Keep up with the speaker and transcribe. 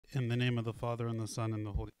In the name of the Father, and the Son, and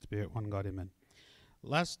the Holy Spirit, one God, amen.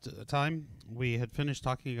 Last time, we had finished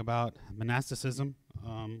talking about monasticism.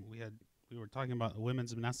 We were talking about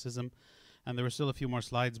women's monasticism, and there were still a few more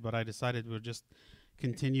slides, but I decided we would just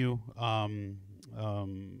continue to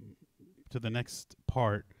the next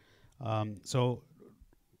part. So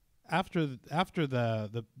after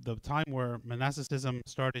the time where monasticism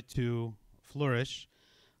started to flourish,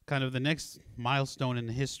 kind of the next milestone in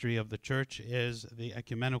the history of the church is the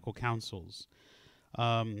ecumenical councils.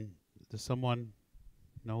 Does someone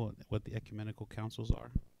know what the ecumenical councils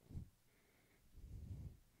are?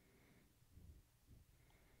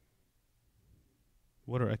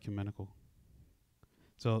 What are ecumenical?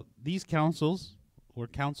 So these councils were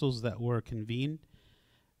councils that were convened,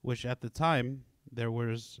 which at the time there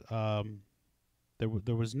was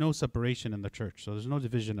no separation in the church, so there's no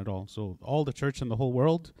division at all. So all the church in the whole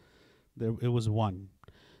world, it was one.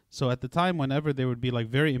 So at the time, whenever there would be like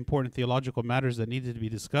very important theological matters that needed to be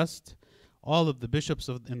discussed, all of the bishops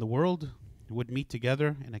in the world would meet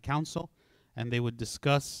together in a council, and they would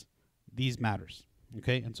discuss these matters.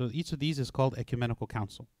 Okay, and so each of these is called ecumenical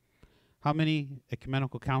council. How many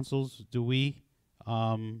ecumenical councils do we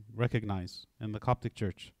recognize in the Coptic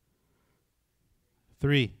Church?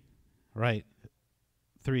 3, right?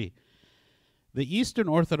 3. The Eastern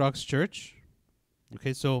Orthodox Church,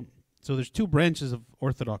 okay, so there's 2 branches of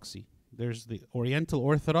Orthodoxy. There's the Oriental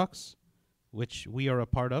Orthodox, which we are a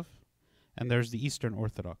part of, and there's the Eastern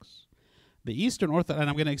Orthodox. The Eastern Orthodox, and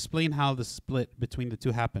I'm going to explain how the split between the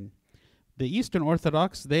two happened. The Eastern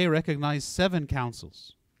Orthodox, they recognize 7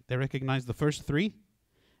 councils. They recognize the first 3,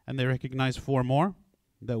 and they recognize 4 more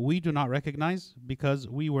that we do not recognize because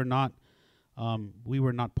we were not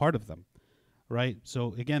part of them. Right?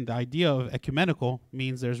 So again, the idea of ecumenical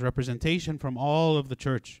means there's representation from all of the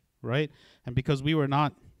church, right? And because we were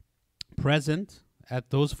not present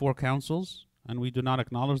at those 4 councils, and we do not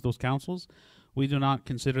acknowledge those councils, we do not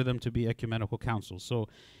consider them to be ecumenical councils. So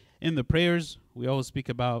in the prayers, we always speak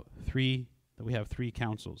about that we have 3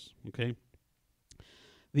 councils, okay?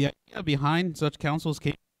 The idea behind such councils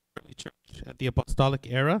came from the early church at the apostolic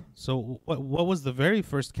era. So what was the very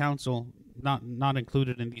first council not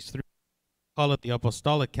included in these 3? Call it the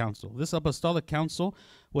Apostolic Council. This Apostolic Council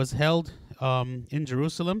was held in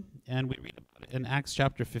Jerusalem, and we read about it in Acts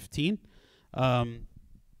chapter 15.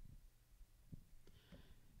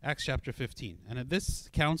 Acts chapter 15. And at this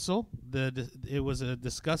council, it was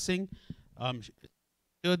discussing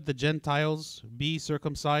should the Gentiles be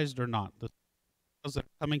circumcised or not? The Gentiles that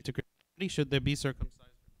are coming to Christianity, should they be circumcised?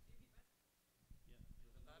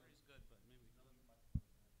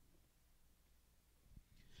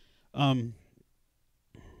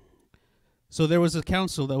 So there was a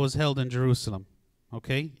council that was held in Jerusalem,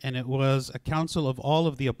 okay? And it was a council of all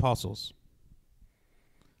of the apostles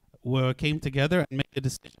who came together and made a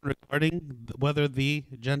decision regarding whether the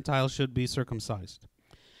Gentiles should be circumcised.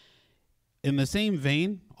 In the same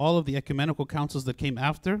vein, all of the ecumenical councils that came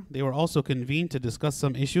after, they were also convened to discuss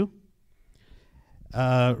some issue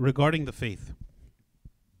regarding the faith.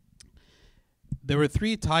 There were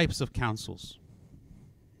 3 types of councils.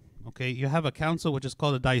 Okay, you have a council which is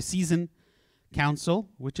called a diocesan council,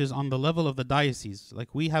 which is on the level of the diocese.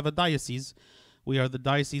 Like we have a diocese. We are the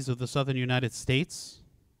diocese of the southern United States,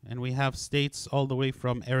 and we have states all the way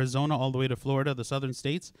from Arizona all the way to Florida, the southern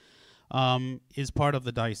states, is part of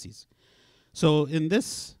the diocese. So in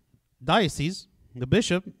this diocese, the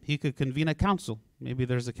bishop, he could convene a council. Maybe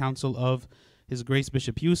there's a council of His Grace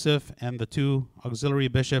Bishop Yusuf and the 2 auxiliary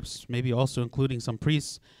bishops, maybe also including some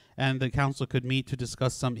priests, and the council could meet to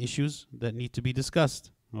discuss some issues that need to be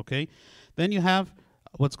discussed, okay? Then you have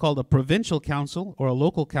what's called a provincial council or a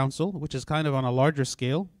local council, which is kind of on a larger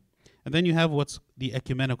scale. And then you have what's the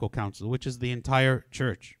ecumenical council, which is the entire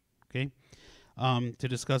church, okay, to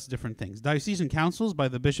discuss different things. Diocesan councils by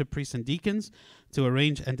the bishop, priests, and deacons to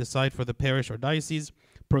arrange and decide for the parish or diocese.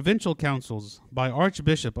 Provincial councils by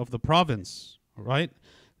archbishop of the province, right?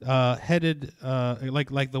 Headed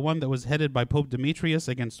like the one that was headed by Pope Demetrius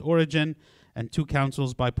against Origen, and 2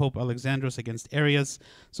 councils by Pope Alexandros against Arius.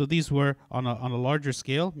 So these were on a larger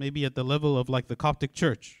scale, maybe at the level of like the Coptic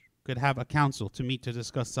Church could have a council to meet to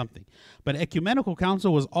discuss something. But ecumenical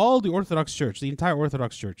council was all the Orthodox Church, the entire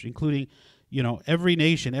Orthodox Church, including, you know, every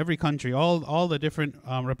nation, every country, all the different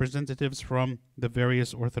representatives from the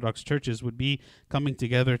various Orthodox churches would be coming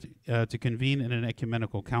together to convene in an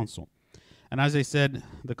ecumenical council. And as I said,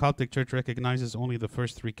 the Coptic Church recognizes only the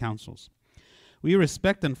first 3 councils. We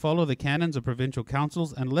respect and follow the canons of provincial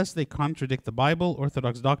councils unless they contradict the Bible,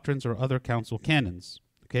 Orthodox doctrines, or other council canons.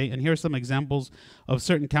 Okay, and here are some examples of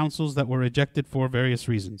certain councils that were rejected for various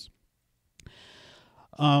reasons.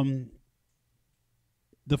 The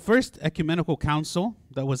first ecumenical council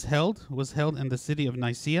that was held in the city of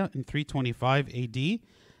Nicaea in 325 AD.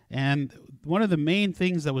 And one of the main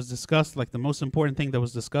things that was discussed, like the most important thing that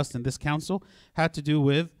was discussed in this council, had to do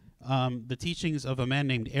with the teachings of a man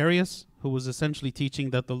named Arius, who was essentially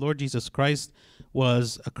teaching that the Lord Jesus Christ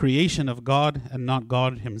was a creation of God and not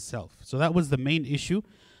God himself. So that was the main issue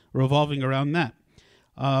revolving around that.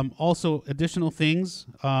 Also, additional things,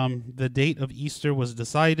 the date of Easter was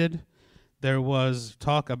decided. There was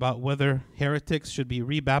talk about whether heretics should be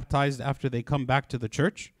rebaptized after they come back to the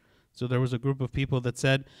church. So there was a group of people that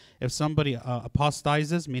said if somebody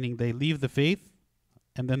apostatizes, meaning they leave the faith,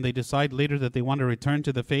 and then they decide later that they want to return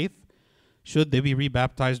to the faith, should they be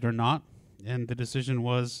rebaptized or not? And the decision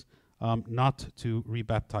was not to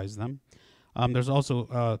rebaptize them. There's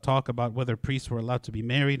also talk about whether priests were allowed to be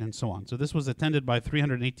married and so on. So this was attended by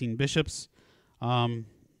 318 bishops,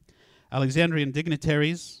 Alexandrian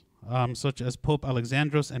dignitaries, such as Pope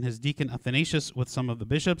Alexandros and his deacon Athanasius with some of the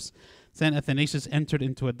bishops. St. Athanasius entered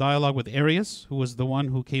into a dialogue with Arius, who was the one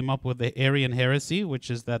who came up with the Arian heresy,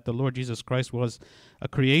 which is that the Lord Jesus Christ was a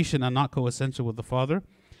creation and not coessential with the Father,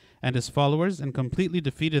 and his followers, and completely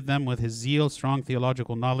defeated them with his zeal, strong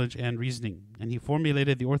theological knowledge, and reasoning. And he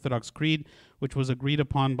formulated the Orthodox Creed, which was agreed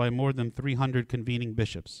upon by more than 300 convening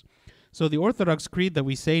bishops. So the Orthodox Creed that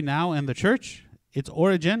we say now in the church, its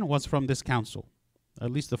origin was from this council.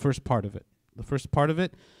 At least the first part of it. The first part of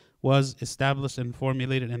it was established and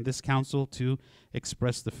formulated in this council to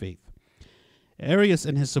express the faith. Arius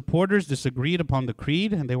and his supporters disagreed upon the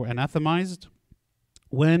creed, and they were anathemized.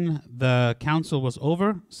 When the council was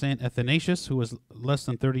over, St. Athanasius, who was less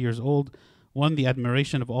than 30 years old, won the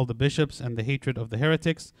admiration of all the bishops and the hatred of the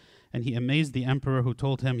heretics, and he amazed the emperor, who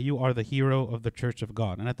told him, "You are the hero of the Church of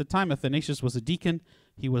God." And at the time, Athanasius was a deacon.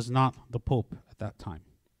 He was not the pope at that time.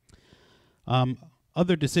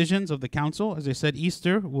 Other decisions of the council, as I said,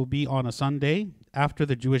 Easter will be on a Sunday after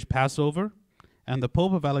the Jewish Passover, and the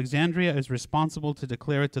Pope of Alexandria is responsible to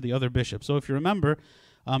declare it to the other bishops. So if you remember,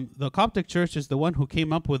 the Coptic Church is the one who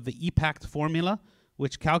came up with the EPACT formula,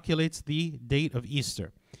 which calculates the date of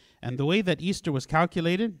Easter. And the way that Easter was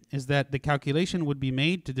calculated is that the calculation would be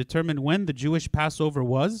made to determine when the Jewish Passover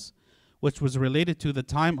was, which was related to the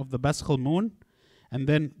time of the Beschel moon, and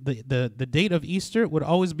then the date of Easter would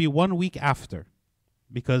always be 1 week after.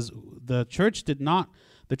 Because the church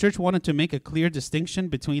wanted to make a clear distinction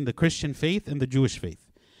between the Christian faith and the Jewish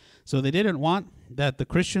faith. So they didn't want that the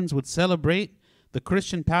Christians would celebrate the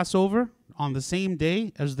Christian Passover on the same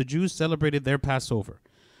day as the Jews celebrated their Passover.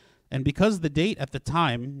 And because the date at the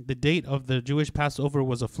time, the date of the Jewish Passover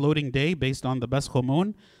was a floating day based on the Beschel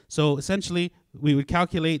moon, so essentially we would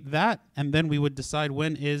calculate that, and then we would decide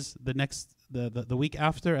when is the next, the week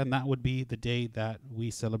after, and that would be the day that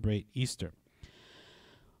we celebrate Easter.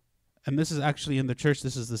 And this is actually in the church,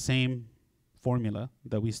 this is the same formula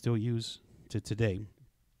that we still use to today.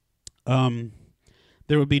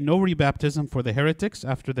 There will be no rebaptism for the heretics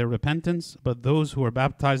after their repentance, but those who are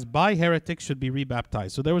baptized by heretics should be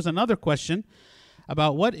rebaptized. So there was another question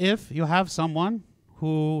about what if you have someone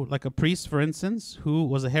who, like a priest, for instance, who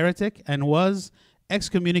was a heretic and was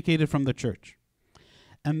excommunicated from the church.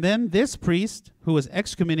 And then this priest, who was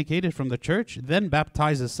excommunicated from the church, then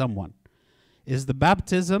baptizes someone. Is the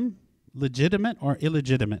baptism legitimate or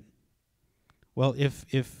illegitimate? Well, if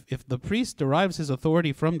the priest derives his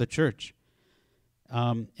authority from the church,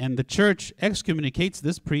 and the church excommunicates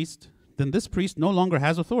this priest, then this priest no longer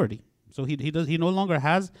has authority. So he no longer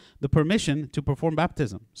has the permission to perform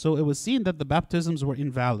baptism. So it was seen that the baptisms were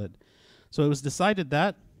invalid. So it was decided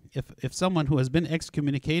that if someone who has been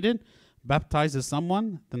excommunicated baptizes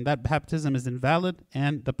someone, then that baptism is invalid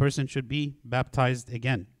and the person should be baptized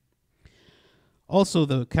again. Also,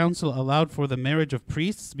 the council allowed for the marriage of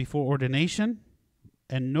priests before ordination,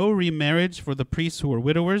 and no remarriage for the priests who were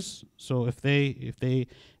widowers. So if their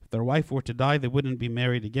wife were to die, they wouldn't be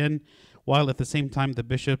married again, while at the same time the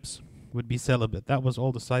bishops would be celibate. That was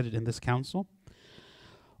all decided in this council.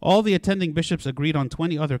 All the attending bishops agreed on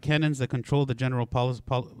 20 other canons that controlled the general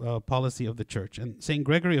policy of the church. And St.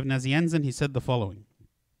 Gregory of Nazianzen, he said the following.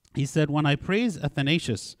 He said, "When I praise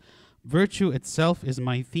Athanasius, virtue itself is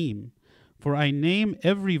my theme. For I name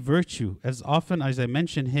every virtue as often as I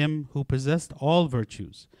mention him who possessed all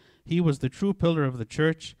virtues. He was the true pillar of the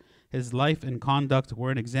church. His life and conduct were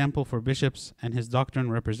an example for bishops, and his doctrine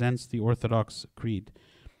represents the Orthodox Creed."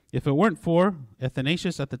 If it weren't for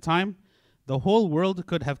Athanasius at the time, the whole world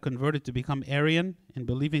could have converted to become Arian in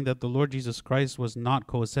believing that the Lord Jesus Christ was not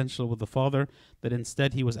coessential with the Father, that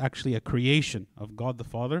instead he was actually a creation of God the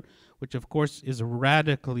Father, which of course is a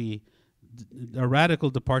radical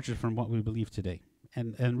departure from what we believe today.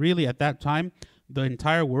 And really at that time, the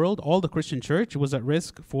entire world, all the Christian church was at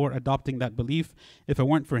risk for adopting that belief if it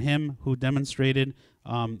weren't for him who demonstrated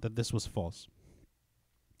that this was false.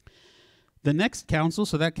 The next council,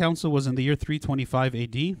 so that council was in the year 325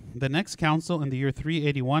 AD. The next council in the year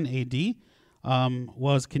 381 AD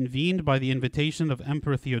was convened by the invitation of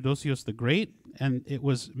Emperor Theodosius the Great, and it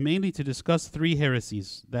was mainly to discuss three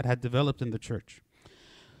heresies that had developed in the church.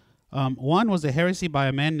 One was a heresy by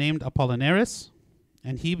a man named Apollinaris,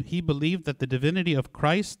 and he believed that the divinity of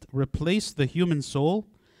Christ replaced the human soul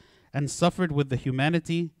and suffered with the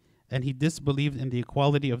humanity, and he disbelieved in the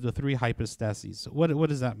equality of the three hypostases. So what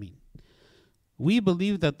does that mean? We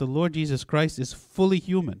believe that the Lord Jesus Christ is fully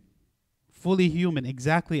human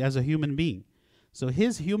exactly as a human being. So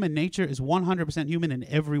his human nature is 100% human in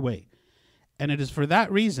every way. And it is for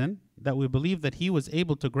that reason that we believe that he was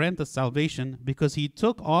able to grant us salvation, because he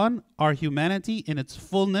took on our humanity in its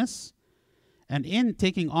fullness, and in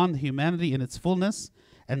taking on the humanity in its fullness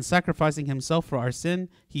and sacrificing himself for our sin,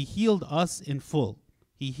 he healed us in full.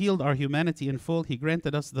 He healed our humanity in full. He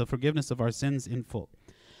granted us the forgiveness of our sins in full.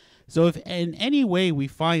 So if in any way we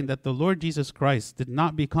find that the Lord Jesus Christ did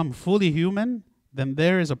not become fully human, then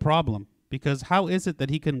there is a problem. Because how is it that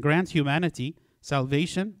he can grant humanity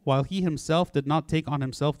salvation while he himself did not take on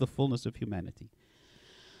himself the fullness of humanity?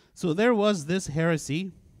 So there was this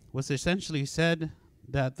heresy, was essentially said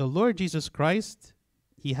that the Lord Jesus Christ,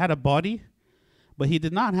 he had a body, but he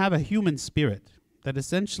did not have a human spirit. That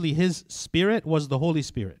essentially his spirit was the Holy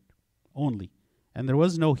Spirit only, and there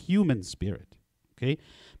was no human spirit. Okay?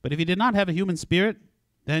 But if he did not have a human spirit,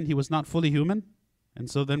 then he was not fully human, and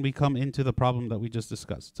so then we come into the problem that we just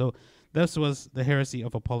discussed. So this was the heresy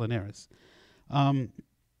of Apollinaris.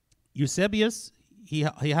 Eusebius, he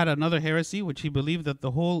had another heresy, which he believed that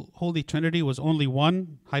the whole Holy Trinity was only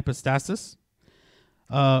one hypostasis.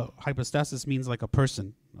 Hypostasis means like a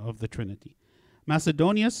person of the Trinity.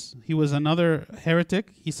 Macedonius, he was another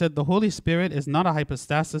heretic. He said the Holy Spirit is not a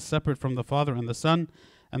hypostasis separate from the Father and the Son,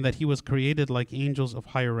 and that he was created like angels of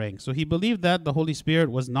higher rank. So he believed that the Holy Spirit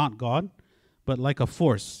was not God, but like a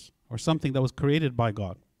force or something that was created by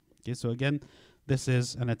God. Okay, so again, this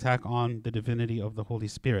is an attack on the divinity of the Holy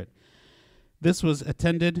Spirit. This was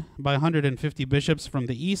attended by 150 bishops from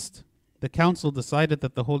the East. The council decided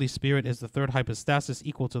that the Holy Spirit is the third hypostasis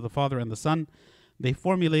equal to the Father and the Son. They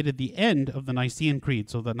formulated the end of the Nicene Creed.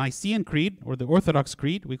 So the Nicene Creed, or the Orthodox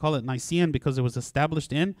Creed, we call it Nicene because it was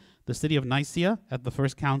established in the city of Nicaea at the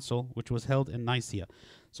first council, which was held in Nicaea.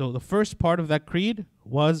 So the first part of that creed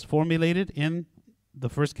was formulated in the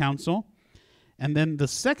first council. And then the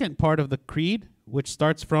second part of the creed, which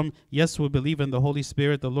starts from, yes, we believe in the Holy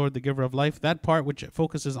Spirit, the Lord, the giver of life, that part which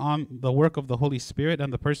focuses on the work of the Holy Spirit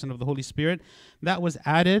and the person of the Holy Spirit, that was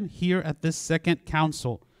added here at this second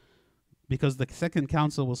council, because the second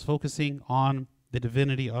council was focusing on the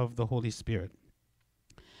divinity of the Holy Spirit.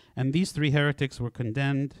 And these three heretics were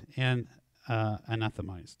condemned and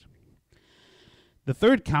anathemized. The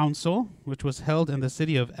third council, which was held in the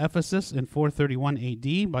city of Ephesus in 431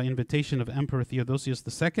 AD by invitation of Emperor Theodosius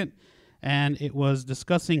II, and it was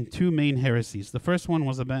discussing two main heresies. The first one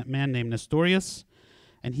was a man named Nestorius,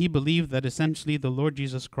 and he believed that essentially the Lord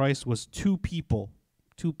Jesus Christ was two people,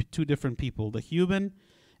 two different people, the human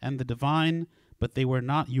and the divine, but they were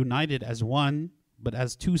not united as one, but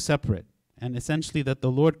as two separate. And essentially that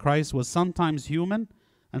the Lord Christ was sometimes human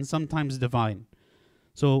and sometimes divine.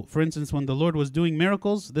 So, for instance, when the Lord was doing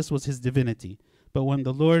miracles, this was his divinity. But when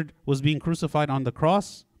the Lord was being crucified on the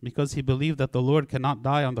cross, because he believed that the Lord cannot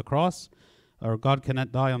die on the cross, or God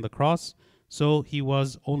cannot die on the cross, so he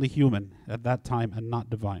was only human at that time and not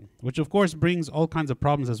divine. Which, of course, brings all kinds of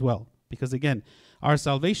problems as well. Because, again, our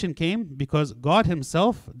salvation came because God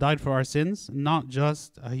himself died for our sins, not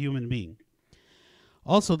just a human being.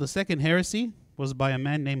 Also, the second heresy was by a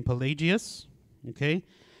man named Pelagius, okay?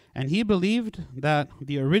 And he believed that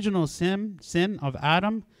the original sin of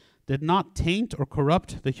Adam did not taint or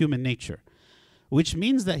corrupt the human nature, which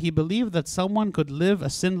means that he believed that someone could live a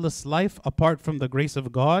sinless life apart from the grace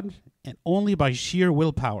of God and only by sheer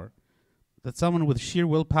willpower. That someone with sheer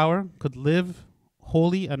willpower could live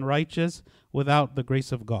holy and righteous without the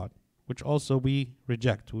grace of God, which also we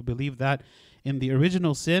reject. We believe that in the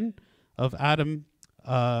original sin of Adam,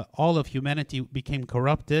 all of humanity became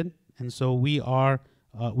corrupted, and so we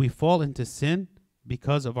fall into sin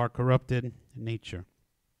because of our corrupted nature.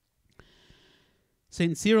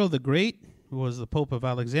 Saint Cyril the Great, who was the Pope of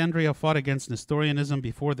Alexandria, fought against Nestorianism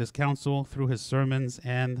before this council through his sermons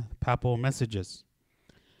and papal messages.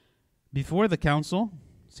 Before the council,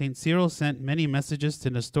 Saint Cyril sent many messages to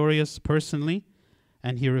Nestorius personally,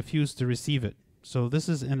 and he refused to receive it. So this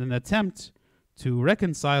is in an attempt to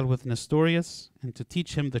reconcile with Nestorius and to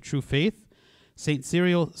teach him the true faith. Saint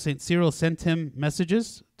Cyril sent him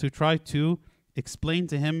messages to try to explain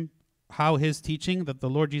to him how his teaching that the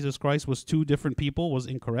Lord Jesus Christ was two different people was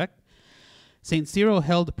incorrect. Saint Cyril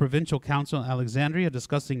held a provincial council in Alexandria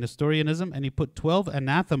discussing Nestorianism, and he put 12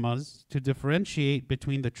 anathemas to differentiate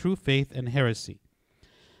between the true faith and heresy.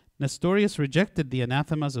 Nestorius rejected the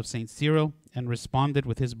anathemas of Saint Cyril and responded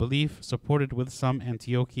with his belief, supported with some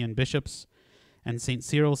Antiochian bishops, and Saint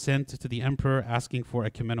Cyril sent to the emperor asking for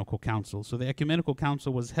ecumenical council. So the ecumenical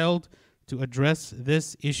council was held to address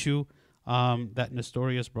this issue that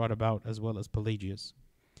Nestorius brought about, as well as Pelagius.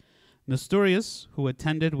 Nestorius, who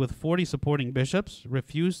attended with 40 supporting bishops,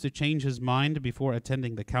 refused to change his mind before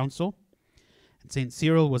attending the council. And St.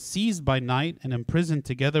 Cyril was seized by night and imprisoned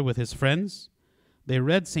together with his friends. They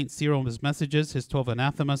read St. Cyril's messages, his 12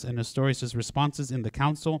 anathemas, and Nestorius' responses in the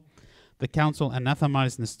council. The council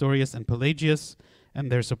anathemized Nestorius and Pelagius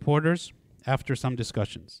and their supporters after some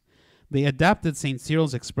discussions. They adapted St.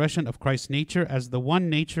 Cyril's expression of Christ's nature as the one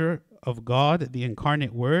nature of God, the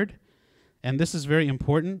incarnate Word. And this is very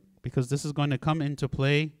important because this is going to come into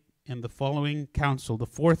play in the following council, the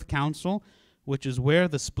fourth council, which is where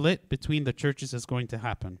the split between the churches is going to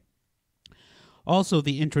happen. Also,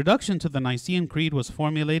 the introduction to the Nicene Creed was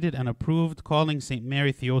formulated and approved, calling St.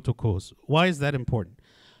 Mary Theotokos. Why is that important?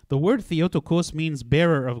 The word Theotokos means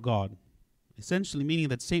bearer of God, essentially meaning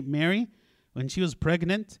that St. Mary, when she was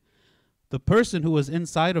pregnant, the person who was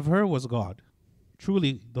inside of her was God,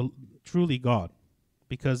 truly God.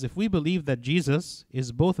 Because if we believe that Jesus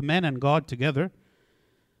is both man and God together,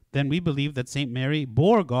 then we believe that St. Mary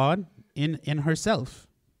bore God in herself.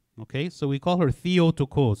 Okay, so we call her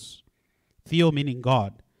Theotokos. Theo meaning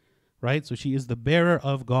God, right? So she is the bearer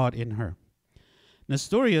of God in her.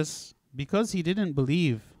 Nestorius, because he didn't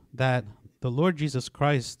believe that the Lord Jesus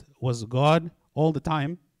Christ was God all the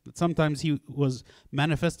time, that sometimes he was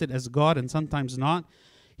manifested as God and sometimes not,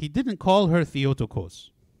 he didn't call her Theotokos,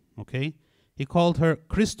 okay? He called her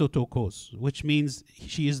Christotokos, which means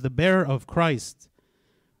she is the bearer of Christ,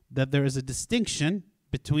 that there is a distinction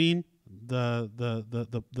between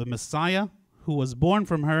the Messiah who was born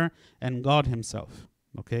from her and God himself,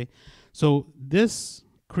 okay? So this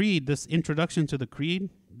creed, this introduction to the creed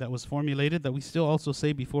that was formulated, that we still also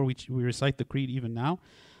say before we recite the creed even now,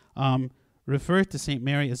 refer to St.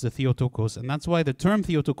 Mary as the Theotokos. And that's why the term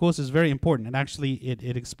Theotokos is very important. And actually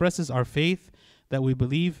it expresses our faith that we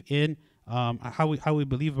believe in, how we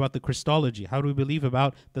believe about the Christology. How do we believe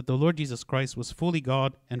about that the Lord Jesus Christ was fully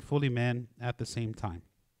God and fully man at the same time.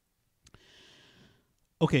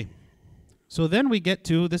 Okay, so then we get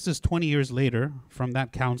to, this is 20 years later from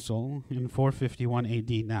that council in 451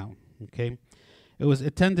 AD now, okay? It was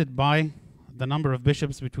attended by the number of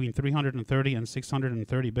bishops between 330 and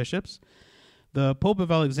 630 bishops. The Pope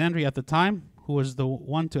of Alexandria at the time, who was the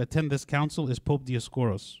one to attend this council, is Pope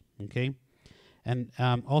Dioscoros, okay? And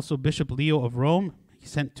also Bishop Leo of Rome, he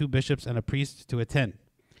sent 2 bishops and a priest to attend.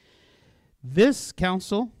 This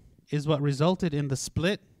council is what resulted in the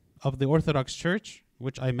split of the Orthodox Church,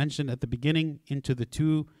 which I mentioned at the beginning, into the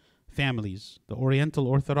 2 families, the Oriental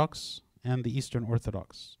Orthodox and the Eastern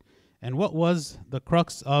Orthodox. And what was the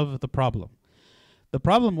crux of the problem? The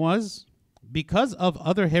problem was, because of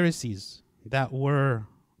other heresies that were,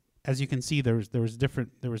 as you can see, there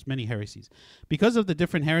was many heresies. Because of the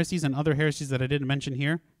different heresies and other heresies that I didn't mention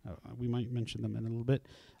here, we might mention them in a little bit,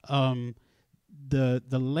 the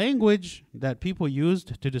language that people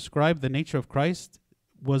used to describe the nature of Christ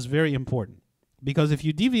was very important. Because if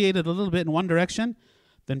you deviated a little bit in one direction,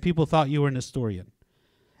 then people thought you were Nestorian.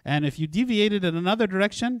 And if you deviated in another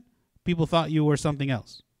direction, people thought you were something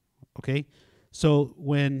else, okay? So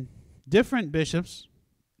when different bishops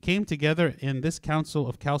came together in this Council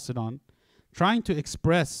of Chalcedon, trying to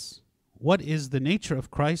express what is the nature of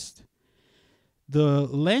Christ, the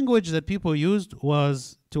language that people used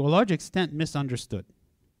was, to a large extent, misunderstood.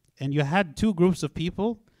 And you had 2 groups of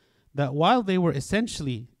people that, while they were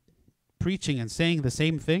essentially preaching and saying the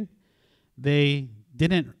same thing, they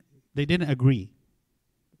didn't agree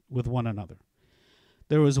with one another.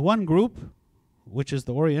 There was one group, which is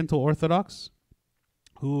the Oriental Orthodox,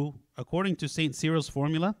 who, according to St. Cyril's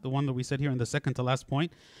formula, the one that we said here in the second to last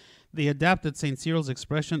point, they adapted St. Cyril's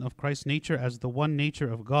expression of Christ's nature as the one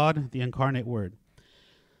nature of God, the incarnate Word.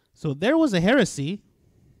 So there was a heresy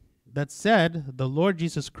that said the Lord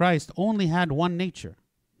Jesus Christ only had one nature,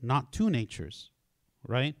 not 2 natures,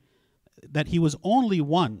 right? That he was only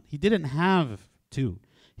one. He didn't have 2.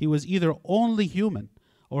 He was either only human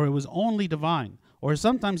or it was only divine, or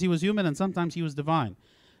sometimes he was human and sometimes he was divine.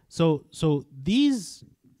 So these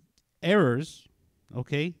errors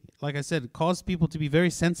okay, like I said, caused people to be very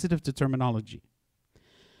sensitive to terminology.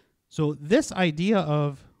 So this idea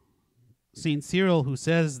of Saint Cyril, who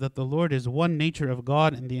says that the Lord is one nature of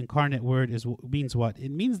God and the incarnate Word, means what?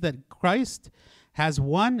 It means that Christ has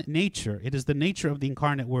one nature. It is the nature of the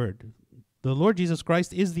incarnate Word. The Lord Jesus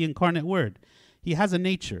Christ is the incarnate Word. He has a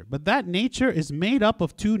nature, but that nature is made up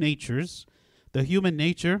of two natures, the human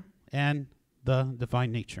nature and the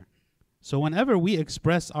divine nature. So whenever we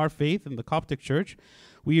express our faith in the Coptic Church,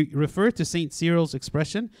 we refer to Saint Cyril's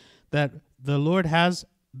expression that the Lord has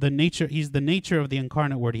the nature, he's the nature of the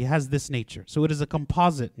incarnate Word. He has this nature. So it is a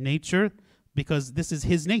composite nature because this is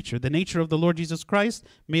his nature, the nature of the Lord Jesus Christ,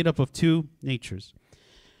 made up of two natures.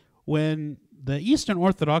 When the Eastern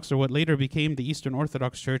Orthodox, or what later became the Eastern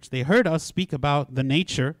Orthodox Church, they heard us speak about the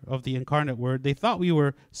nature of the incarnate Word, they thought we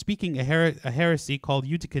were speaking a heresy called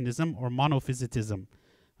Eutychianism or monophysitism.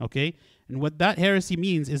 Okay? And what that heresy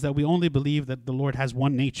means is that we only believe that the Lord has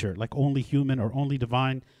one nature, like only human or only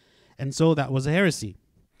divine. And so that was a heresy.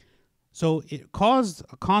 So it caused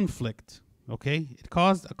a conflict, okay? It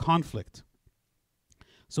caused a conflict.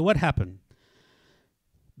 So what happened?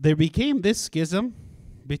 There became this schism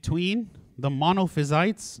between the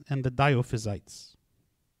monophysites and the diophysites.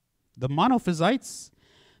 The monophysites,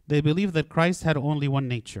 they believed that Christ had only one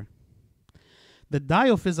nature. The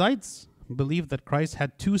diophysites believed that Christ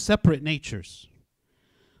had two separate natures.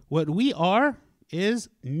 What we are is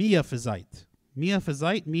miaphysite.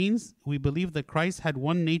 Miaphysite means we believe that Christ had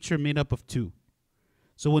one nature made up of two.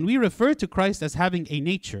 So when we refer to Christ as having a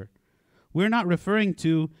nature, we're not referring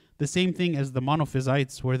to the same thing as the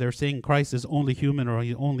monophysites where they're saying Christ is only human or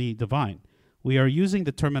only divine. We are using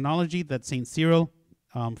the terminology that St. Cyril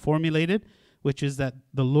formulated, which is that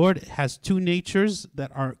the Lord has two natures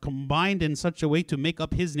that are combined in such a way to make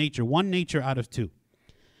up his nature, one nature out of two.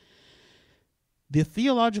 The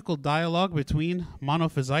theological dialogue between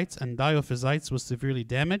monophysites and diophysites was severely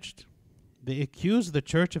damaged. They accused the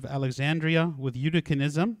Church of Alexandria with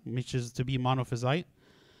Eutychianism, which is to be monophysite,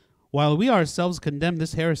 while we ourselves condemn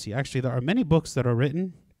this heresy. Actually, there are many books that are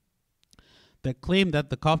written that claim that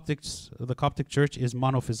the Coptic Church is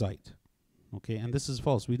monophysite. Okay, and this is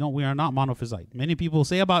false. We are not monophysite. Many people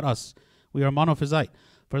say about us, we are monophysite.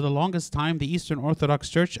 For the longest time, the Eastern Orthodox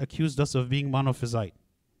Church accused us of being monophysite.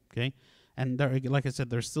 Okay? And there, like I said,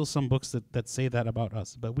 there's still some books that say that about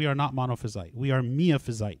us. But we are not monophysite. We are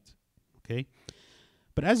miaphysite. Okay?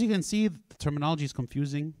 But as you can see, the terminology is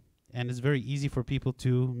confusing, and it's very easy for people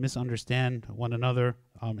to misunderstand one another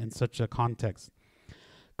in such a context.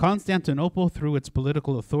 Constantinople, through its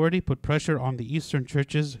political authority, put pressure on the Eastern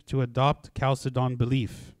churches to adopt Chalcedon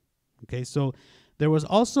belief. Okay, so there was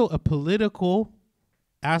also a political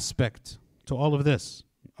aspect to all of this.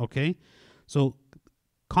 Okay, so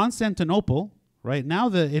Constantinople, right now,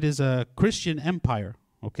 it is a Christian empire.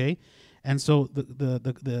 Okay, and so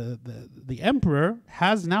the emperor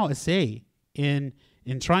has now a say in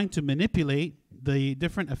trying to manipulate the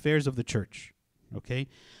different affairs of the church. Okay,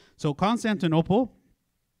 so Constantinople,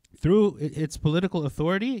 through its political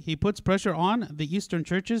authority, he puts pressure on the Eastern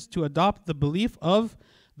churches to adopt the belief of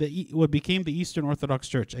what became the Eastern Orthodox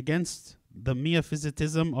Church against the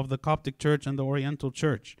miaphysitism of the Coptic Church and the Oriental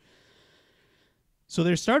Church. So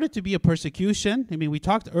there started to be a persecution. I mean, we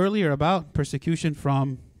talked earlier about persecution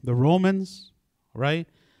from the Romans, right?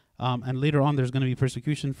 And later on, there's going to be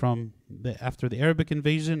persecution from after the Arab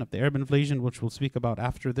invasion, which we'll speak about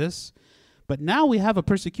after this. But now we have a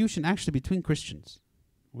persecution actually between Christians,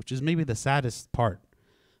 which is maybe the saddest part,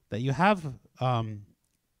 that you have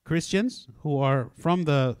Christians who are from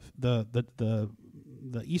the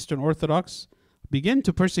Eastern Orthodox begin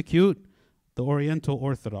to persecute the Oriental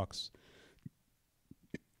Orthodox.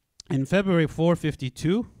 In February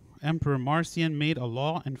 452, Emperor Marcian made a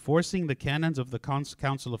law enforcing the canons of the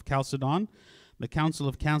Council of Chalcedon. The Council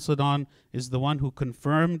of Chalcedon is the one who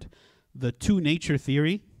confirmed the two-nature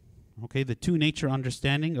theory, okay, the two-nature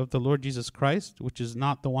understanding of the Lord Jesus Christ, which is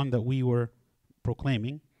not the one that we were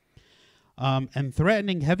proclaiming, and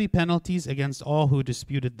threatening heavy penalties against all who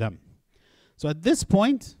disputed them. So at this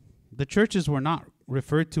point, the churches were not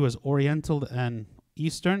referred to as Oriental and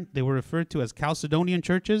Eastern. They were referred to as Chalcedonian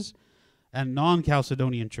churches and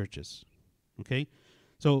non-Chalcedonian churches. Okay?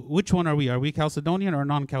 So which one are we? Are we Chalcedonian or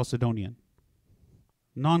non-Chalcedonian?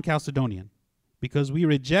 Non-Chalcedonian. Because we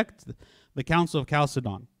reject the Council of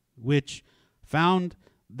Chalcedon, which found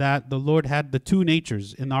that the Lord had the two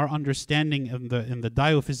natures in our understanding in the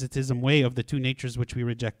diophysitism way of the two natures which we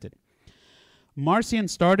rejected. Marcian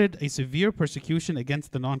started a severe persecution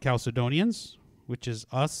against the non-Chalcedonians, which is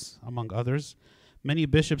us, among others, Many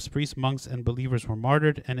bishops, priests, monks, and believers were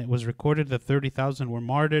martyred, and it was recorded that 30,000 were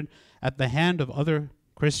martyred at the hand of other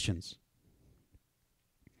Christians.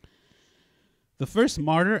 The first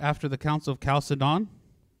martyr after the Council of Chalcedon,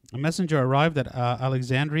 a messenger arrived at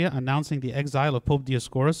Alexandria announcing the exile of Pope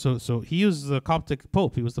Dioscorus. So he was the Coptic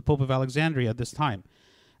Pope. He was the Pope of Alexandria at this time.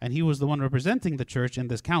 And he was the one representing the church in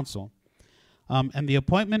this council. And the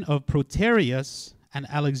appointment of Proterius, an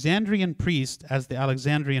Alexandrian priest, as the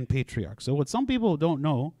Alexandrian Patriarch. So what some people don't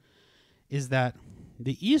know is that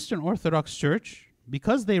the Eastern Orthodox Church,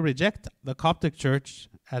 because they reject the Coptic Church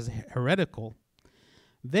as heretical,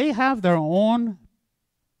 they have their own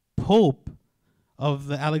Pope of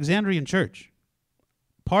the Alexandrian Church,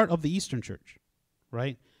 part of the Eastern Church,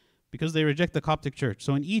 right? Because they reject the Coptic Church.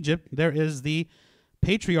 So in Egypt, there is the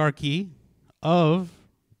Patriarchy of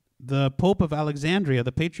the Pope of Alexandria,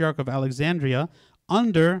 the Patriarch of Alexandria,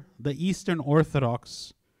 under the Eastern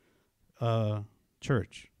Orthodox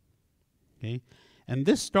Church. Okay, and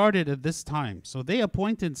this started at this time. So they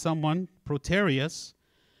appointed someone, Proterius,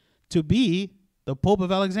 to be the Pope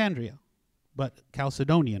of Alexandria, but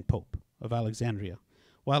Chalcedonian Pope of Alexandria,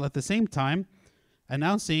 while at the same time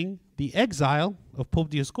announcing the exile of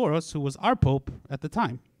Pope Dioscorus, who was our Pope at the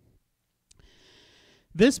time.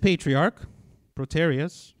 This patriarch,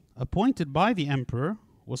 Proterius, appointed by the emperor,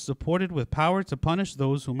 was supported with power to punish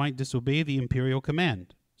those who might disobey the imperial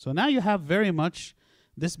command. So now you have very much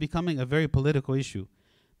this becoming a very political issue.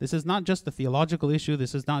 This is not just a theological issue.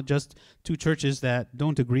 This is not just two churches that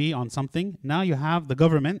don't agree on something. Now you have the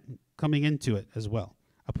government coming into it as well,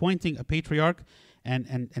 appointing a patriarch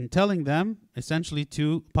and telling them essentially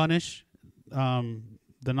to punish the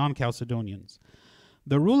non-Chalcedonians.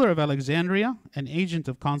 The ruler of Alexandria, an agent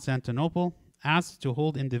of Constantinople, asked to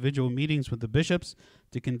hold individual meetings with the bishops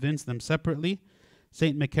to convince them separately.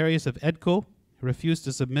 Saint Macarius of Edco refused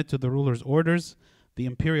to submit to the ruler's orders. The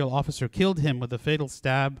imperial officer killed him with a fatal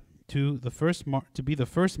stab to be the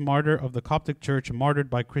first martyr of the Coptic Church martyred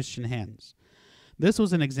by Christian hands. This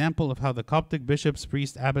was an example of how the Coptic bishops,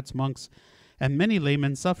 priests, abbots, monks, and many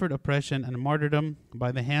laymen suffered oppression and martyrdom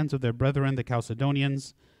by the hands of their brethren, the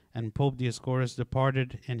Chalcedonians, and Pope Dioscorus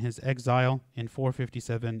departed in his exile in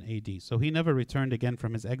 457 AD. So he never returned again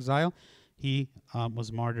from his exile. He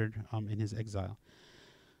was martyred in his exile.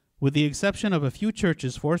 With the exception of a few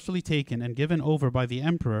churches forcefully taken and given over by the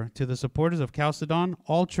emperor to the supporters of Chalcedon,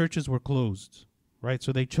 all churches were closed, right?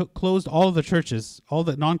 So they closed all the churches, all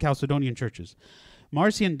the non-Chalcedonian churches.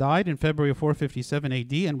 Marcion died in February of 457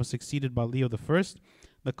 AD and was succeeded by Leo I.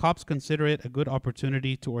 The Copts consider it a good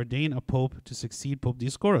opportunity to ordain a pope to succeed Pope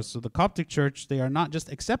Dioscorus. So the Coptic Church, they are not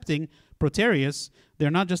just accepting Proterius,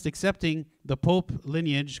 they're not just accepting the pope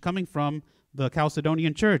lineage coming from the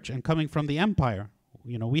Chalcedonian Church and coming from the empire.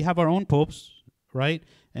 You know, we have our own popes, right?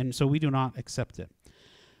 And so we do not accept it.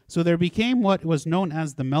 So there became what was known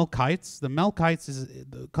as the Melkites. The Melkites is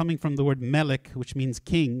coming from the word Melik, which means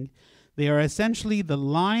king. They are essentially the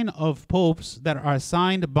line of popes that are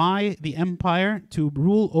assigned by the empire to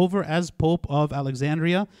rule over as Pope of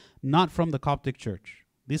Alexandria, not from the Coptic Church.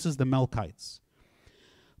 This is the Melkites.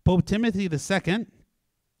 Pope Timothy II,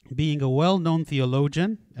 being a well-known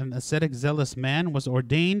theologian and ascetic zealous man, was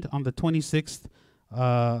ordained on the 26th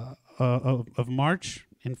of March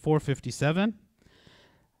in 457.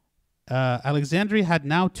 Alexandria had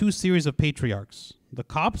now two series of patriarchs. The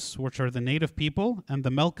Copts, which are the native people, and the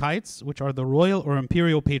Melkites, which are the royal or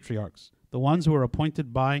imperial patriarchs, the ones who were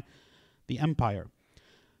appointed by the empire.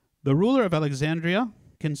 The ruler of Alexandria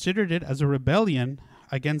considered it as a rebellion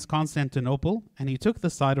against Constantinople, and he took the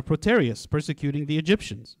side of Proterius, persecuting the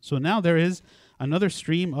Egyptians. So now there is another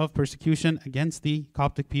stream of persecution against the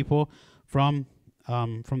Coptic people from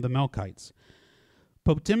the Melkites.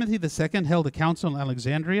 Pope Timothy II held a council in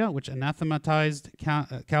Alexandria, which anathematized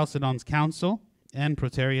Chalcedon's council and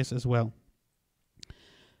Proterius as well.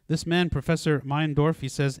 This man, Professor Meyendorff, he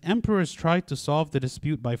says, emperors tried to solve the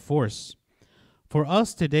dispute by force. For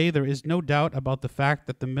us today, there is no doubt about the fact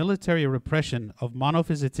that the military repression of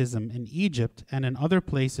monophysitism in Egypt and in other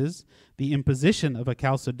places, the imposition of a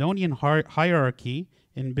Chalcedonian hierarchy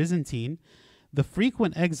in Byzantine, the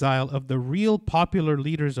frequent exile of the real popular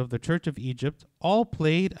leaders of the Church of Egypt all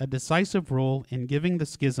played a decisive role in giving the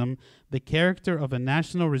schism the character of a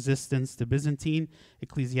national resistance to Byzantine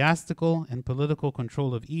ecclesiastical and political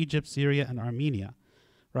control of Egypt, Syria, and Armenia.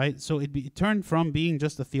 Right? So it turned from being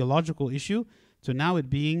just a theological issue to now it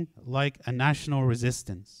being like a national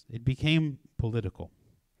resistance. It became political.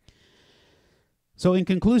 So in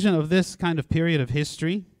conclusion of this kind of period of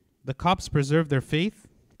history, the Copts preserved their faith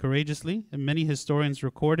courageously, and many historians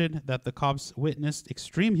recorded that the Copts witnessed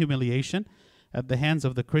extreme humiliation at the hands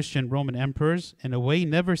of the Christian Roman emperors in a way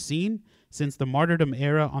never seen since the martyrdom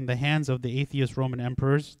era on the hands of the atheist Roman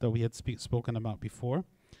emperors that we had spoken about before.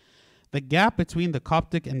 The gap between the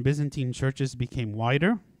Coptic and Byzantine churches became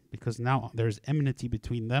wider because now there's enmity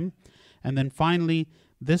between them. And then finally,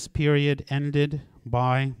 this period ended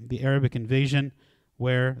by the Arabic invasion,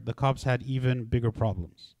 where the Copts had even bigger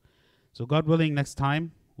problems. So God willing, next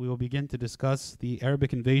time we will begin to discuss the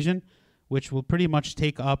Arabic invasion, which will pretty much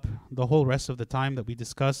take up the whole rest of the time that we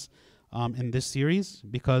discuss in this series,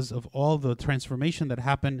 because of all the transformation that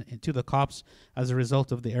happened to the Copts as a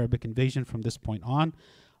result of the Arabic invasion from this point on.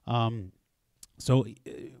 So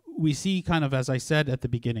we see, kind of as I said at the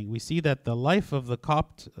beginning, we see that the life of the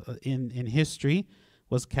Copt in history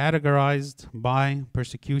was categorized by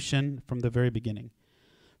persecution from the very beginning.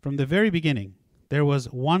 From the very beginning, there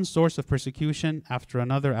was one source of persecution after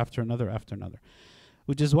another, after another, after another.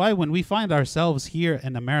 Which is why when we find ourselves here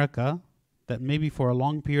in America, that maybe for a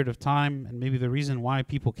long period of time, and maybe the reason why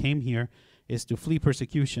people came here is to flee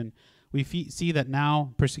persecution, we see that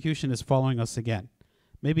now persecution is following us again.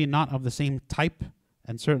 Maybe not of the same type,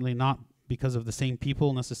 and certainly not because of the same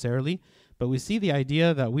people necessarily, but we see the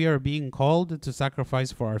idea that we are being called to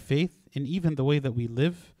sacrifice for our faith in even the way that we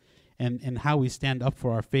live and how we stand up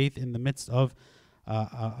for our faith in the midst of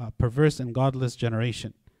a perverse and godless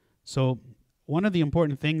generation. So one of the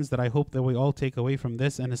important things that I hope that we all take away from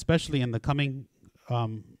this, and especially in the coming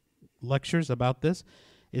lectures about this,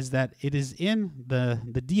 is that it is in the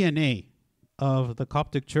DNA of the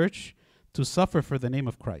Coptic Church to suffer for the name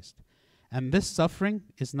of Christ. And this suffering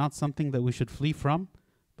is not something that we should flee from,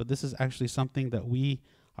 but this is actually something that we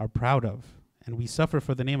are proud of. And we suffer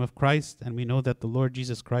for the name of Christ, and we know that the Lord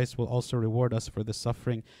Jesus Christ will also reward us for the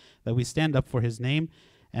suffering, that we stand up for his name,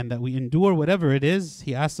 and that we endure whatever it is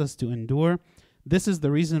he asks us to endure. This is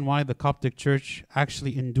the reason why the Coptic Church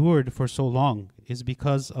actually endured for so long, is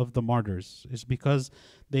because of the martyrs, is because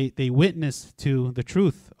they witnessed to the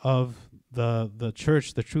truth of the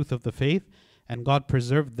church, the truth of the faith, and God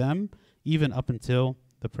preserved them even up until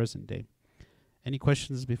the present day. Any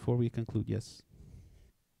questions before we conclude? Yes.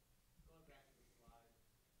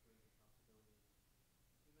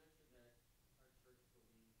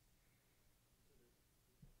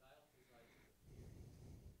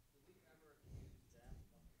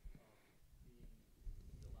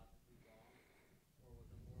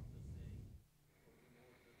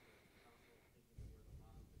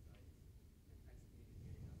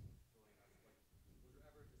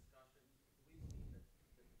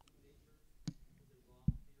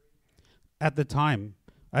 At the time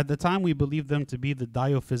we believed them to be the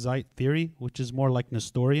Diophysite theory, which is more like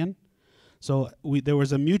Nestorian. So there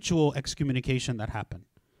was a mutual excommunication that happened.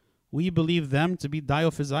 We believed them to be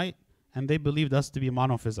Diophysite, and they believed us to be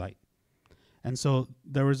Monophysite. And so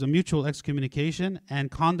there was a mutual excommunication and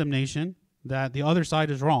condemnation that the other side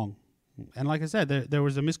is wrong. And like I said, there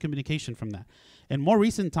was a miscommunication from that. In more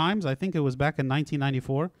recent times, I think it was back in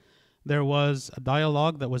 1994, there was a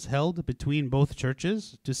dialogue that was held between both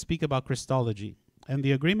churches to speak about Christology. And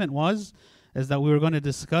the agreement is that we were going to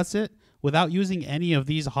discuss it without using any of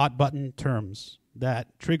these hot button terms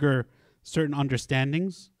that trigger certain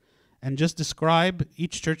understandings, and just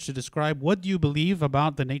each church to describe, what do you believe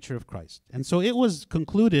about the nature of Christ? And so it was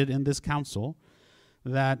concluded in this council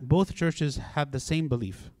that both churches had the same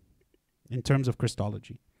belief in terms of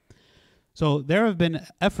Christology. So there have been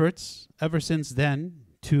efforts ever since then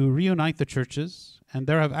to reunite the churches, and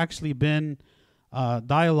there have actually been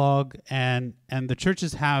dialogue, and the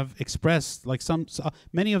churches have expressed, like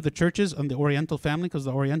many of the churches on the Oriental family, because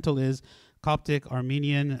the Oriental is Coptic,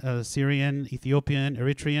 Armenian, Syrian, Ethiopian,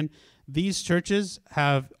 Eritrean. These churches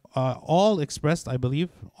have all expressed, I believe,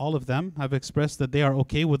 all of them have expressed that they are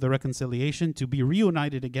okay with the reconciliation to be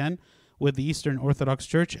reunited again with the Eastern Orthodox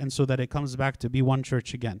Church, and so that it comes back to be one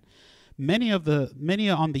church again. Many on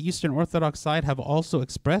the Eastern Orthodox side have also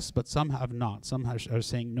expressed, but some have not. Some are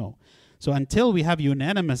saying no. So until we have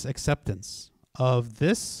unanimous acceptance of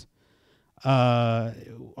this,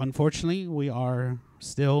 unfortunately, we are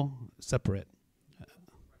still separate.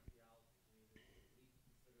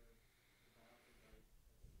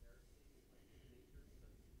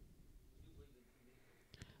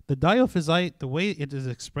 The Diophysite, the way it is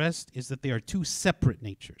expressed is that they are two separate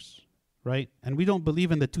natures, right? And we don't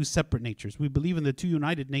believe in the two separate natures. We believe in the two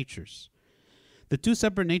united natures. The two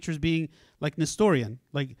separate natures being like Nestorian,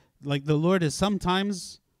 like the Lord is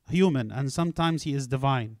sometimes human and sometimes he is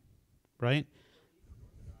divine, right?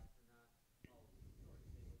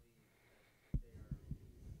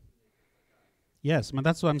 Yes, man,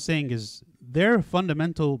 that's what I'm saying is their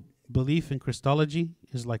fundamental belief in Christology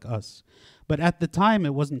is like us. But at the time,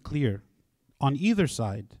 it wasn't clear. on either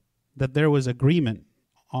side that there was agreement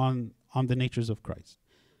on the natures of Christ.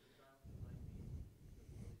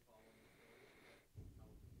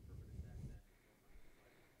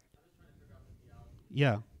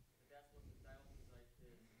 Yeah.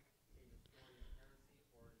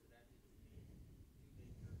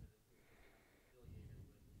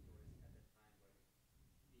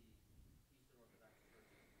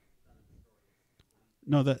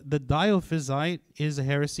 No, the Diophysite is a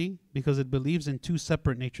heresy because it believes in two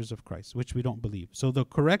separate natures of Christ, which we don't believe. So the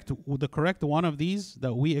correct one of these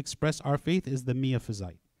that we express our faith is the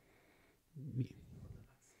Miaphysite.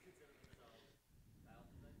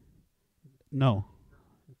 No,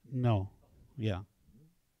 no, yeah,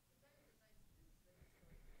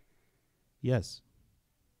 yes.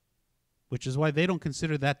 Which is why they don't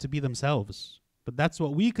consider that to be themselves, but that's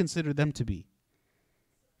what we consider them to be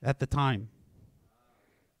at the time.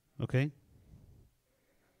 Okay.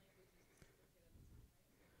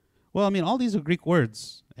 Well, I mean, all these are Greek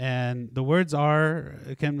words, and the words are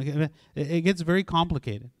it gets very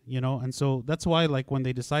complicated, and so that's why, like, when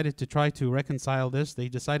they decided to try to reconcile this, they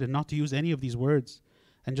decided not to use any of these words,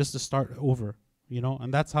 and just to start over,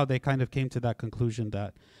 and that's how they kind of came to that conclusion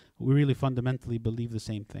that we really fundamentally believe the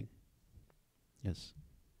same thing. Yes.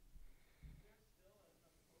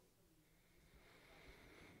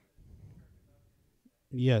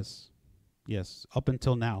 Yes. Yes, up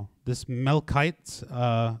until now, this Melkite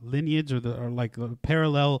lineage or like a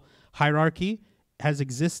parallel hierarchy has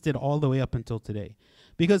existed all the way up until today,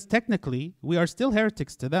 because technically we are still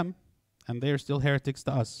heretics to them, and they are still heretics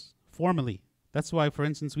to us formally. That's why, for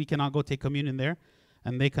instance, we cannot go take communion there,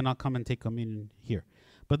 and they cannot come and take communion here.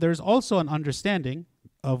 But there's also an understanding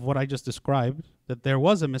of what I just described, that there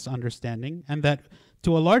was a misunderstanding, and that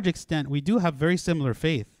to a large extent we do have very similar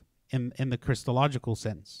faith in the Christological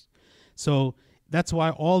sense. So that's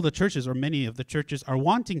why all the churches, or many of the churches, are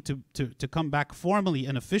wanting to come back formally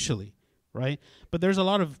and officially, right? But there's a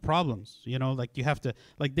lot of problems, like you have to,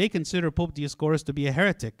 like, they consider Pope Dioscorus to be a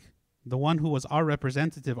heretic, the one who was our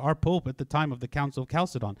representative, our Pope at the time of the Council of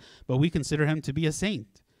Chalcedon, but we consider him to be a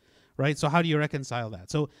saint, right? So how do you reconcile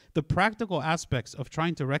that? So the practical aspects of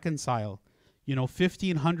trying to reconcile,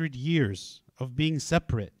 1,500 years of being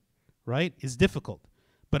separate, right, is difficult.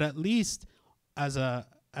 But at least as an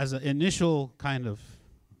initial kind of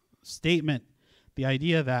statement, the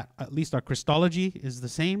idea that at least our Christology is the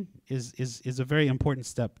same is a very important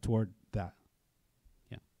step toward that.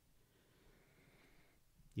 Yeah.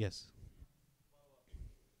 Yes.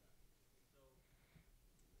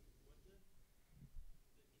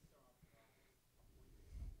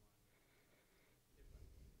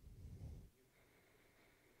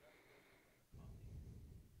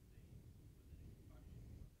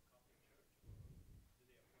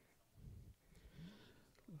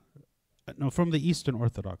 No, from the Eastern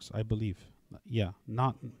Orthodox, I believe. Yeah,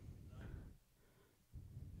 not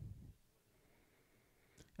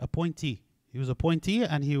appointee. He was appointee,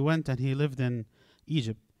 and he went and he lived in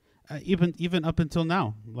Egypt. Even up until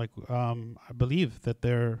now, like, I believe that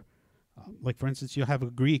there, like, for instance, you have a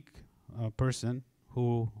Greek person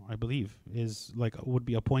who I believe is like would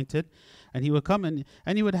be appointed, and he would come and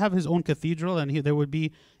he would have his own cathedral, and there would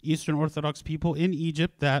be Eastern Orthodox people in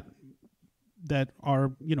Egypt that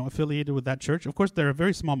are affiliated with that church. Of course, they're a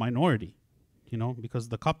very small minority, because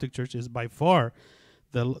the Coptic Church is by far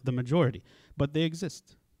the majority, but they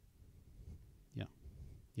exist. Yeah.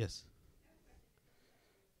 Yes.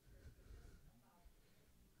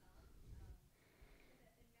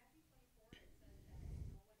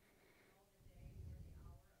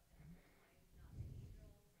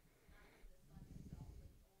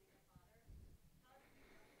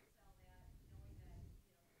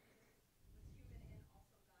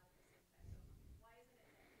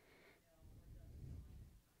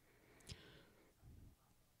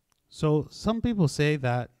 So some people say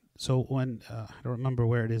that. So when I don't remember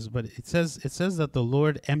where it is, but it says that the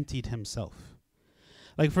Lord emptied himself.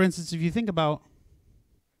 Like, for instance, if you think about,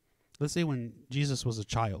 let's say when Jesus was a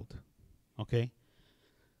child, okay,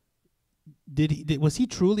 was he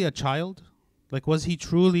truly a child? Like, was he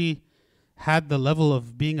truly had the level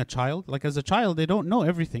of being a child? Like, as a child, they don't know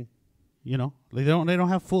everything, they don't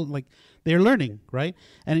have full, like, they're learning, right?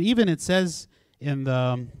 And even it says in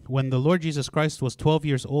the when the Lord Jesus Christ was 12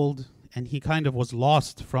 years old, and he kind of was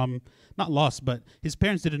lost from, not lost, but his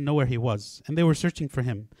parents didn't know where he was, and they were searching for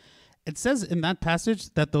him. It says in that passage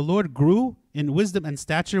that the Lord grew in wisdom and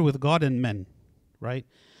stature with God and men, right?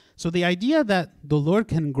 So the idea that the Lord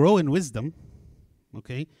can grow in wisdom,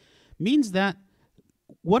 okay, means that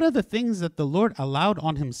one of the things that the Lord allowed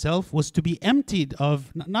on himself was to be emptied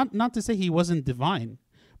of, not to say he wasn't divine,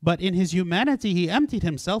 But in his humanity, he emptied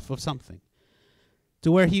himself of something,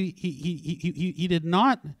 to where he did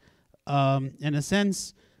not, in a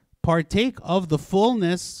sense, partake of the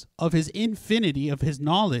fullness of his infinity, of his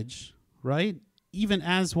knowledge, right? Even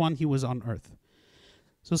as one he was on earth.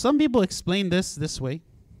 So some people explain this way.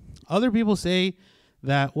 Other people say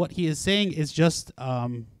that what he is saying is just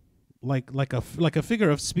like a figure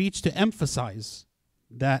of speech to emphasize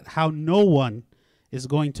that how no one is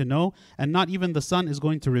going to know, and not even the Son is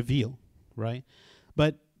going to reveal, right?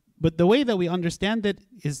 But the way that we understand it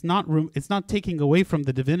is it's not taking away from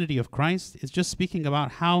the divinity of Christ. It's just speaking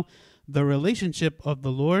about how the relationship of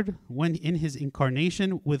the Lord, when in his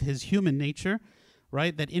incarnation with his human nature,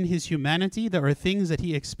 right, that in his humanity there are things that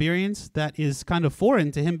he experienced that is kind of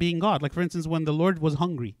foreign to him being God. Like, for instance, when the Lord was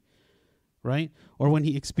hungry, right, or when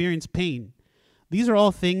he experienced pain. These are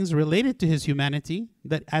all things related to his humanity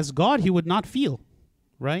that as God he would not feel,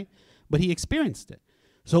 right? But he experienced it.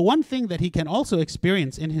 So one thing that he can also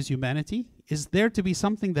experience in his humanity is there to be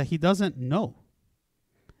something that he doesn't know.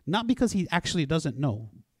 Not because he actually doesn't know,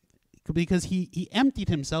 because he emptied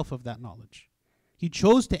himself of that knowledge. He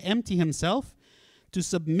chose to empty himself to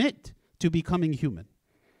submit to becoming human.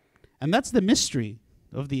 And that's the mystery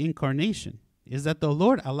of the incarnation, is that the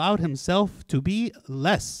Lord allowed himself to be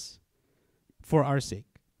less for our sake.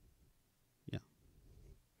 Yeah.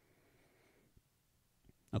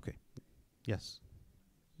 Okay. Yes.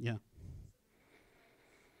 Yeah.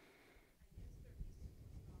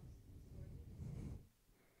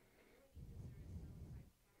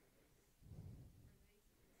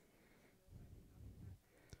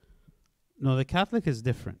 No, the Catholic is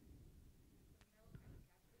different.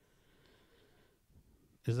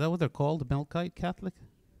 Is that what they're called, Melkite Catholic?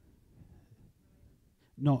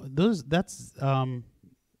 No, that's El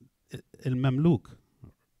Mamluk,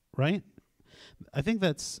 right? I think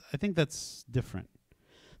that's different.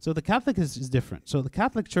 So the Catholic is different. So the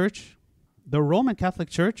Catholic Church, the Roman Catholic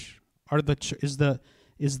Church, is the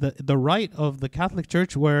rite of the Catholic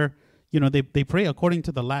Church where they pray according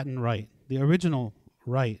to the Latin rite, the original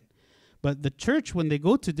rite. But the church, when they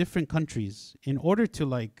go to different countries, in order to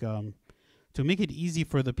to make it easy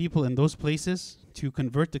for the people in those places to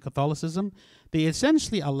convert to Catholicism, they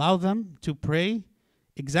essentially allow them to pray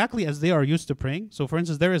exactly as they are used to praying. So, for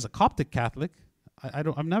instance, there is a Coptic Catholic.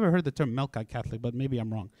 I've never heard the term Melkite Catholic, but maybe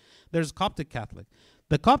I'm wrong. There's Coptic Catholic.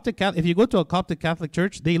 The Coptic Catholic, if you go to a Coptic Catholic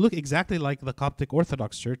church, they look exactly like the Coptic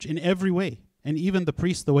Orthodox Church in every way, and even the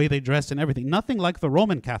priests, the way they dress and everything. Nothing like the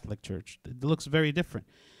Roman Catholic Church. It looks very different.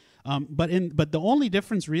 But the only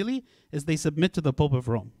difference really is they submit to the Pope of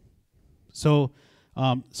Rome. So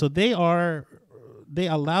they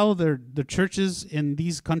allow the churches in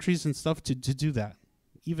these countries and stuff to do that,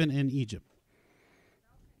 even in Egypt.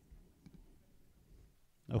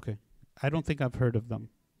 Okay, I don't think I've heard of them.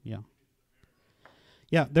 Yeah.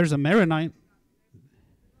 There's a Maronite.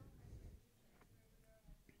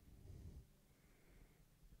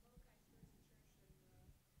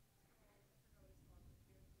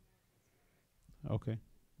 Okay.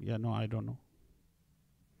 Yeah. No, I don't know.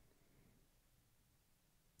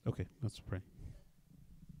 Okay, let's pray.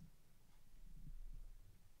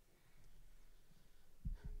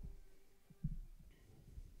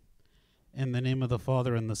 In the name of the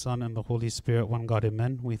Father, and the Son, and the Holy Spirit, one God,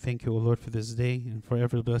 amen. We thank you, O Lord, for this day and for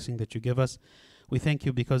every blessing that you give us. We thank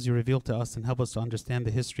you because you reveal to us and help us to understand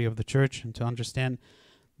the history of the church and to understand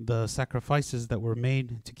the sacrifices that were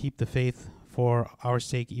made to keep the faith for our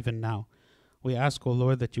sake even now. We ask, O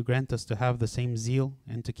Lord, that you grant us to have the same zeal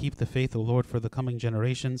and to keep the faith, O Lord, for the coming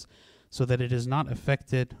generations, so that it is not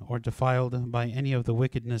affected or defiled by any of the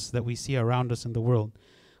wickedness that we see around us in the world.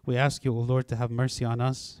 We ask you, O Lord, to have mercy on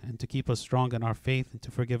us and to keep us strong in our faith and to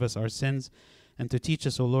forgive us our sins and to teach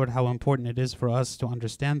us, O Lord, how important it is for us to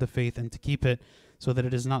understand the faith and to keep it so that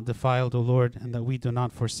it is not defiled, O Lord, and that we do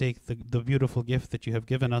not forsake the beautiful gift that you have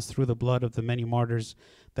given us through the blood of the many martyrs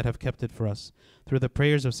that have kept it for us. Through the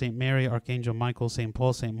prayers of St. Mary, Archangel Michael, St.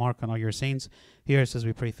 Paul, St. Mark, and all your saints, hear us as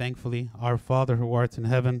we pray thankfully. Our Father who art in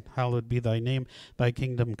heaven, hallowed be thy name. Thy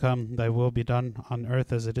kingdom come, thy will be done on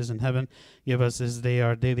earth as it is in heaven. Give us this day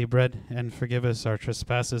our daily bread, and forgive us our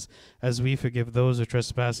trespasses, as we forgive those who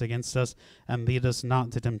trespass against us. And lead us not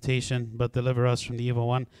into temptation, but deliver us from the evil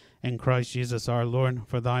one. In Christ Jesus our Lord,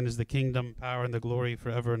 for thine is the kingdom, power, and the glory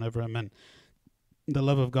forever and ever. Amen. The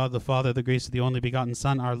love of God the Father, the grace of the only begotten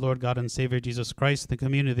Son, our Lord God and Savior Jesus Christ, the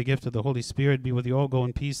communion of the gift of the Holy Spirit be with you all. Go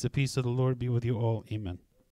in peace. The peace of the Lord be with you all. Amen.